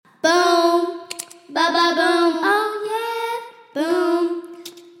Ba-ba-boom, oh yeah, boom.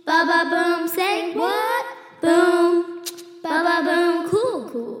 Ba-ba-boom, say what? Boom. Ba-ba-boom,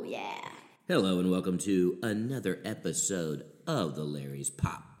 cool, yeah. Hello and welcome to another episode of the Larry's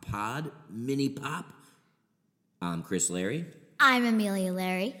Pop Pod, Mini Pop. I'm Chris Larry. I'm Amelia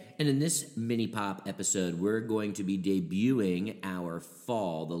Larry. And in this Mini Pop episode, we're going to be debuting our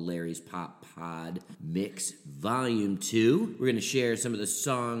fall, the Larry's Pop Pod Mix Volume 2. We're going to share some of the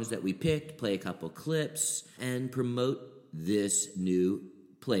songs that we picked, play a couple clips, and promote this new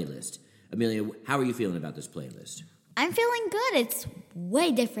playlist. Amelia, how are you feeling about this playlist? I'm feeling good. It's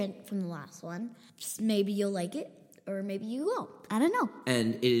way different from the last one. Maybe you'll like it, or maybe you won't. I don't know.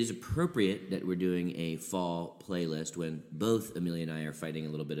 And it is appropriate that we're doing a fall playlist when both Amelia and I are fighting a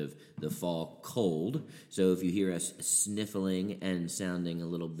little bit of the fall cold. So if you hear us sniffling and sounding a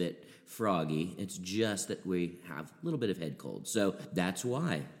little bit froggy, it's just that we have a little bit of head cold. So that's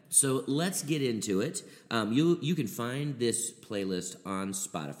why. So let's get into it. You can find this playlist on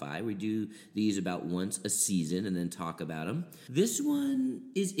Spotify. We do these about once a season and then talk about them. This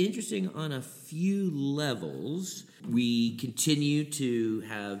one is interesting on a few levels. We continue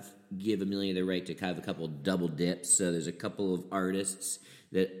to give Amelia the right to have a couple double dips. So there's a couple of artists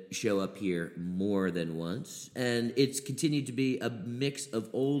that show up here more than once. And it's continued to be a mix of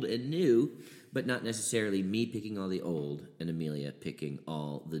old and new, but not necessarily me picking all the old and Amelia picking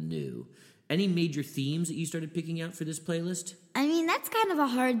all the new. Any major themes that you started picking out for this playlist? I mean, that's kind of a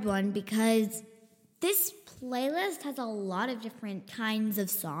hard one because this playlist has a lot of different kinds of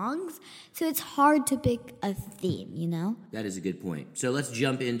songs, so it's hard to pick a theme, you know? That is a good point. So let's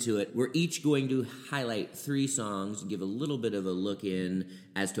jump into it. We're each going to highlight 3 songs and give a little bit of a look in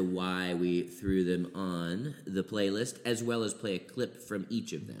as to why we threw them on the playlist, as well as play a clip from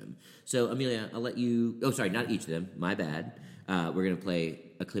each of them. So, Amelia, I'll let you... Oh, sorry, not each of them. My bad. We're going to play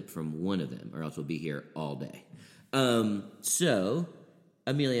a clip from one of them, or else we'll be here all day.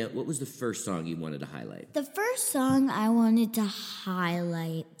 Amelia, what was the first song you wanted to highlight? The first song I wanted to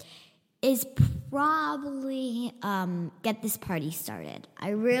highlight is probably Get This Party Started. I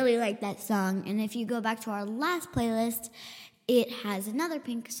really like that song, and if you go back to our last playlist, it has another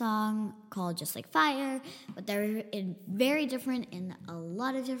Pink song called Just Like Fire, but they're very different in a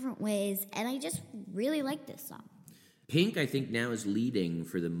lot of different ways, and I just really like this song. Pink, I think, now is leading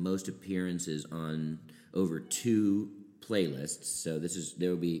for the most appearances on over 2 playlists. So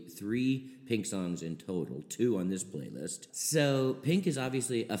there will be 3 Pink songs in total, 2 on this playlist. So Pink is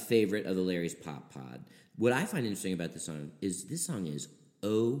obviously a favorite of the Larry's Pop Pod. What I find interesting about this song is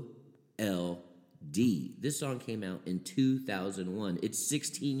OLD. This song came out in 2001. It's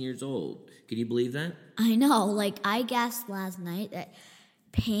 16 years old. Can you believe that? I know. I guessed last night that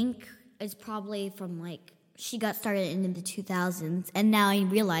Pink is probably from, she got started in the 2000s, and now I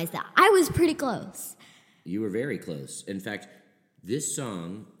realize that I was pretty close. You were very close. In fact, this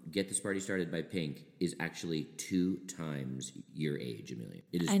song, Get This Party Started by Pink, is actually 2 times your age, Amelia.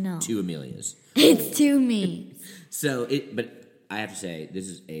 It is I know. 2 Amelias. It's 2 me. But I have to say, this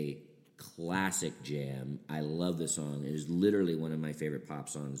is a classic jam. I love this song. It is literally one of my favorite pop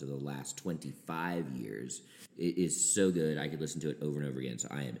songs of the last 25 years. It is so good. I could listen to it over and over again. So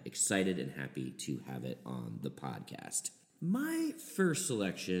I am excited and happy to have it on the podcast. My first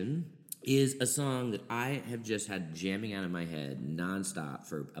selection is a song that I have just had jamming out of my head nonstop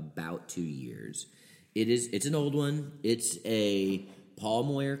for about 2 years. It's an old one. It's a Paul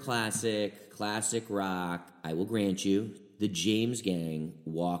Moyer classic rock. I will grant you, the Jamz Gang,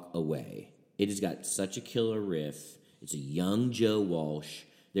 Walk Away. It has got such a killer riff. It's a young Joe Walsh.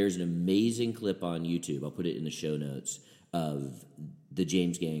 There's an amazing clip on YouTube. I'll put it in the show notes of the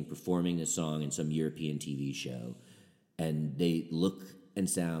Jamz Gang performing this song in some European TV show. And they look and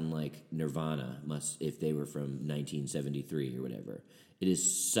sound like Nirvana if they were from 1973 or whatever. It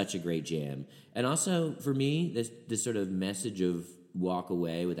is such a great jam. And also, for me, this sort of message of walk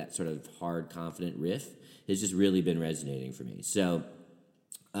away with that sort of hard, confident riff has just really been resonating for me. So,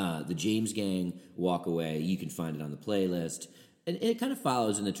 the Jamz Gang, Walk Away, you can find it on the playlist. And it kind of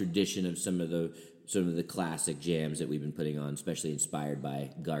follows in the tradition of some of the classic jams that we've been putting on, especially inspired by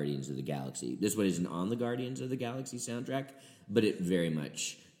Guardians of the Galaxy. This one isn't on the Guardians of the Galaxy soundtrack, but it very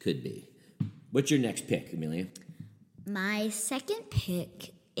much could be. What's your next pick, Amelia? My second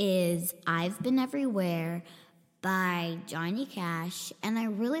pick is I've Been Everywhere by Johnny Cash, and I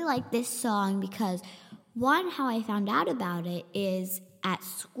really like this song because, one, how I found out about it is at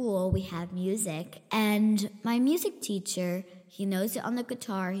school we have music, and my music teacher, he knows it on the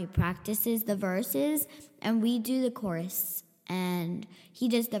guitar, he practices the verses, and we do the chorus, and he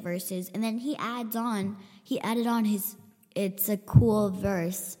does the verses, and then he added on his, it's a cool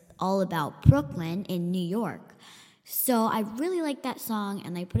verse all about Brooklyn in New York. So I really like that song,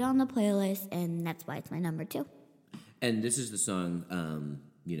 and I put it on the playlist, and that's why it's my number 2. And this is the song,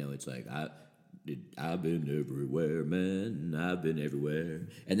 it's like, I've been everywhere, man. I've been everywhere.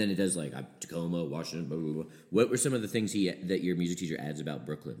 And then it does like Tacoma, Washington, blah, blah, blah. What were some of the things that your music teacher adds about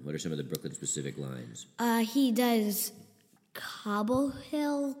Brooklyn? What are some of the Brooklyn-specific lines? He does Cobble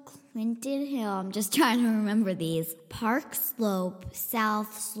Hill, Clinton Hill. I'm just trying to remember these. Park Slope,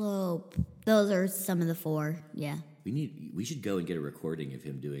 South Slope. Those are some of the 4, yeah. We should go and get a recording of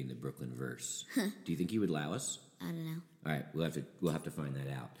him doing the Brooklyn verse. Do you think he would allow us? I don't know. All right, we'll have to find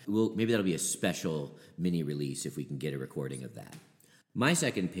that out. Maybe that'll be a special mini release if we can get a recording of that. My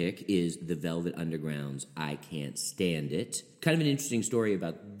second pick is the Velvet Underground's I Can't Stand It. Kind of an interesting story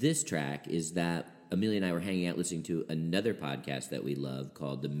about this track is that Amelia and I were hanging out listening to another podcast that we love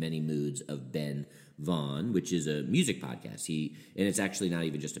called The Many Moods of Ben Vaughn, which is a music podcast. And it's actually not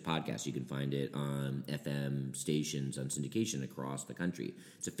even just a podcast. You can find it on FM stations on syndication across the country.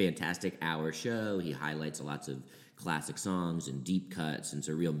 It's a fantastic hour show. He highlights lots of classic songs and deep cuts, and it's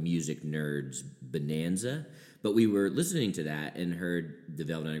a real music nerd's bonanza. But we were listening to that and heard the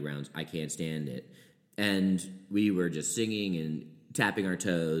Velvet Underground's I Can't Stand It. And we were just singing and tapping our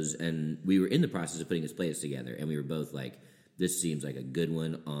toes, and we were in the process of putting this playlist together, and we were both like, this seems like a good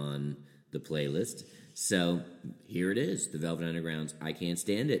one on the playlist. So here it is. The Velvet Underground's I Can't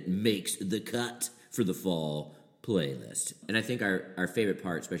Stand It makes the cut for the fall playlist. And I think our favorite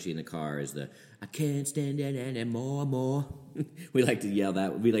part, especially in the car, is the I can't stand it anymore. We like to yell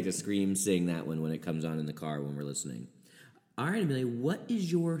that. We like to scream, sing that one when it comes on in the car when we're listening. All right, Amelia, what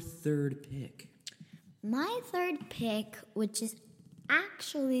is your third pick? My third pick, which is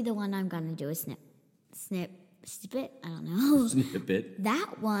actually the one I'm going to do a snippet, I don't know. Snippet.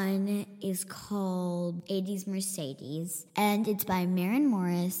 That one is called 80s Mercedes, and it's by Maren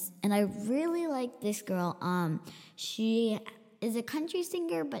Morris, and I really like this girl. She is a country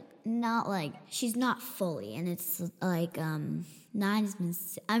singer, but not like, she's not fully, and it's like,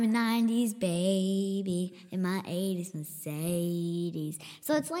 90s, I'm a 90s baby in my 80s Mercedes.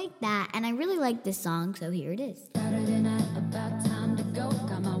 So it's like that, and I really like this song, so here it is. Saturday night, about time to go.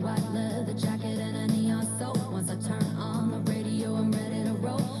 Got my white leather jacket and a neon soap. Once I turn on the radio, I'm ready to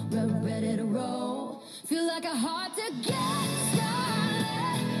roll, ready to roll. Feel like a hard to get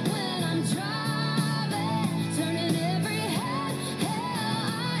started when I'm driving, turning every head,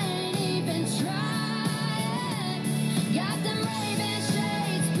 hell, I ain't even trying. Got them Ray-Ban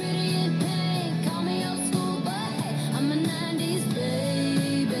shades, pretty in pink, call me old school, but hey, I'm a 90s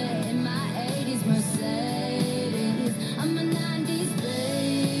baby in my 80s Mercedes. I'm a 90s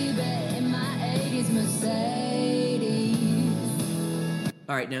baby in my 80s Mercedes.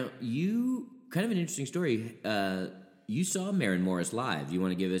 All right, now kind of an interesting story. You saw Maren Morris live. You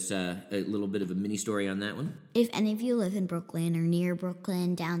want to give us a little bit of a mini story on that one? If any of you live in Brooklyn or near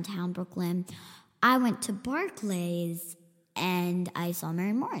Brooklyn, downtown Brooklyn, I went to Barclays and I saw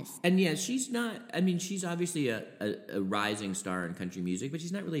Maren Morris. And yeah, she's obviously a rising star in country music, but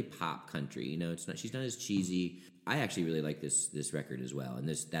she's not really pop country. She's not as cheesy. I actually really like this record as well, and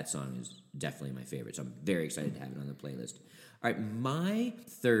that song is definitely my favorite. So I'm very excited to have it on the playlist. All right, my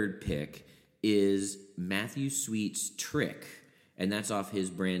third pick is Matthew Sweet's Trick, and that's off his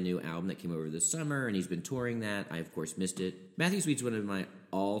brand new album that came over this summer, and he's been touring that. I, of course, missed it. Matthew Sweet's one of my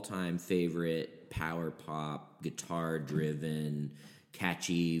all-time favorite power pop, guitar-driven,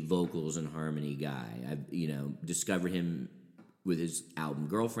 catchy vocals and harmony guy. I've, discovered him with his album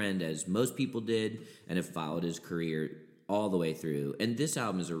Girlfriend, as most people did, and have followed his career all the way through. And this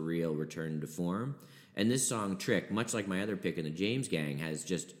album is a real return to form. And this song, Trick, much like my other pick in the Jamz Gang, has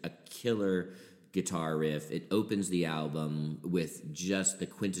just a killer guitar riff. It opens the album with just the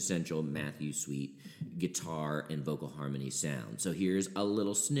quintessential Matthew Sweet guitar and vocal harmony sound. So here's a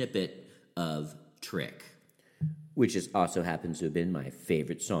little snippet of Trick, which also happens to have been my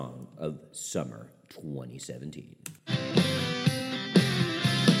favorite song of summer 2017.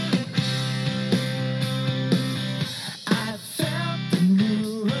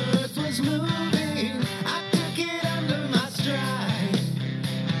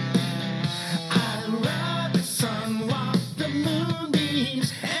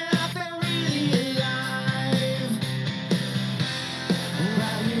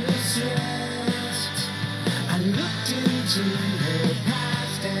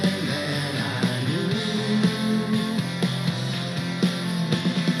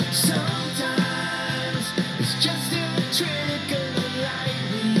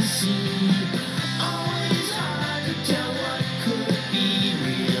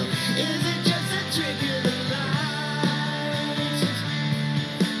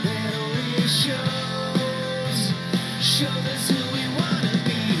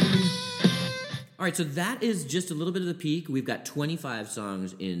 All right, so that is just a little bit of the peek. We've got 25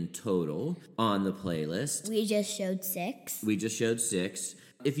 songs in total on the playlist. We just showed 6. We just showed 6.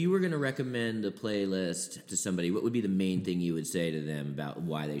 If you were going to recommend the playlist to somebody, what would be the main thing you would say to them about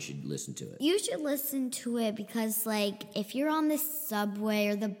why they should listen to it? You should listen to it because, like, if you're on the subway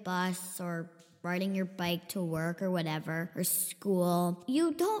or the bus or riding your bike to work or whatever, or school,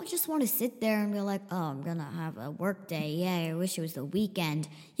 you don't just want to sit there and be like, oh, I'm going to have a work day. Yay, I wish it was the weekend.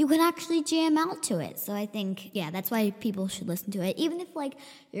 You can actually jam out to it. So I think, yeah, that's why people should listen to it. Even if, like,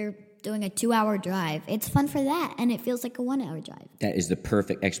 you're doing a 2-hour drive, it's fun for that, and it feels like a 1-hour drive. That is the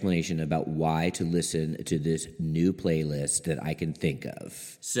perfect explanation about why to listen to this new playlist that I can think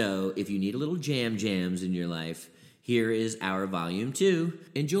of. So if you need a little jams in your life, here is our volume 2.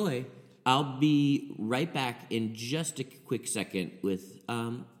 Enjoy. I'll be right back in just a quick second with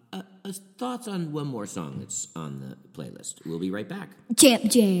thoughts on one more song that's on the playlist. We'll be right back.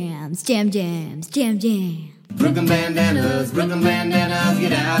 Jams. Brooklyn bandanas,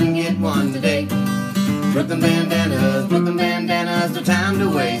 get out and get one today. Brooklyn bandanas, no time to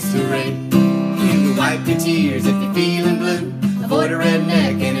waste, hooray. You can wipe your tears if you're feeling blue. Avoid a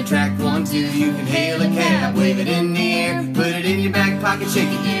redneck and attract one too. You can hail a cab, wave it in the air, put it in your back pocket, shake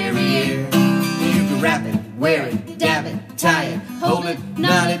it derriere. You can wrap it, wear it, dab it, tie it, hold it,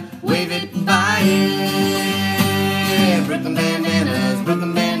 knot it, wave it, buy it. Brooklyn bandanas,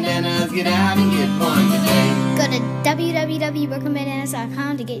 get out and get one today. Go to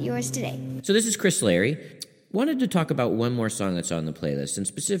www.brooklynbandanas.com to get yours today. So this is Chris Larry. Wanted to talk about one more song that's on the playlist, and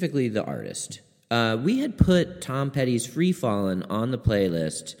specifically the artist. We had put Tom Petty's Free Fallin' on the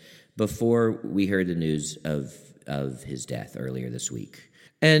playlist before we heard the news of his death earlier this week.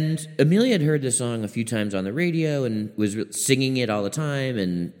 And Amelia had heard the song a few times on the radio and was singing it all the time,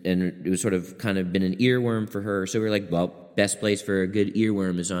 and it was sort of kind of been an earworm for her. So we were like, well, best place for a good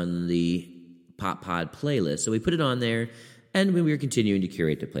earworm is on the Pop Pod playlist. So we put it on there, and we were continuing to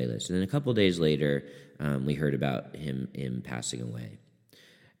curate the playlist. And then a couple days later, we heard about him passing away.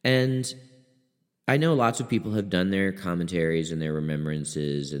 And I know lots of people have done their commentaries and their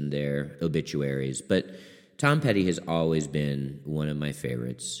remembrances and their obituaries, but Tom Petty has always been one of my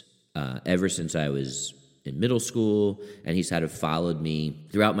favorites ever since I was in middle school, and he's kind of followed me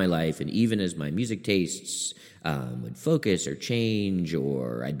throughout my life, and even as my music tastes would focus or change,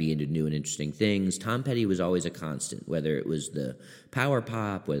 or I'd be into new and interesting things, Tom Petty was always a constant, whether it was the power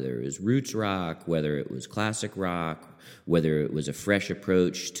pop, whether it was roots rock, whether it was classic rock, whether it was a fresh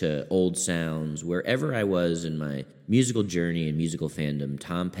approach to old sounds. Wherever I was in my musical journey and musical fandom,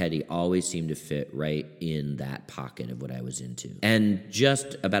 Tom Petty always seemed to fit right in that pocket of what I was into. And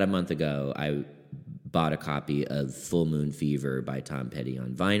just about a month ago, I bought a copy of Full Moon Fever by Tom Petty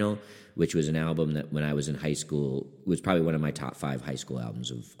on vinyl, which was an album that when I was in high school was probably one of my top 5 high school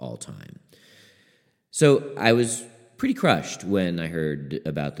albums of all time. So I was pretty crushed when I heard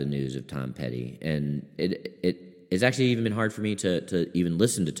about the news of Tom Petty, and it's actually even been hard for me to even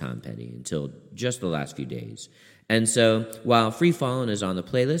listen to Tom Petty until just the last few days. And so while Free Fallin' is on the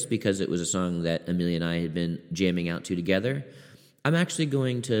playlist because it was a song that Amelia and I had been jamming out to together, I'm actually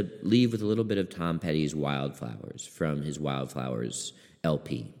going to leave with a little bit of Tom Petty's Wildflowers from his Wildflowers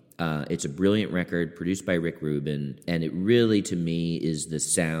LP. It's a brilliant record produced by Rick Rubin, and it really, to me, is the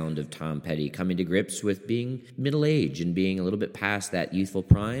sound of Tom Petty coming to grips with being middle-aged and being a little bit past that youthful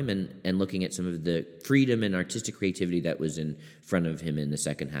prime and looking at some of the freedom and artistic creativity that was in front of him in the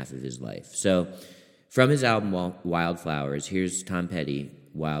second half of his life. So from his album Wildflowers, here's Tom Petty,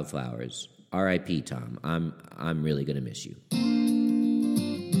 Wildflowers. R.I.P. Tom. I'm really going to miss you.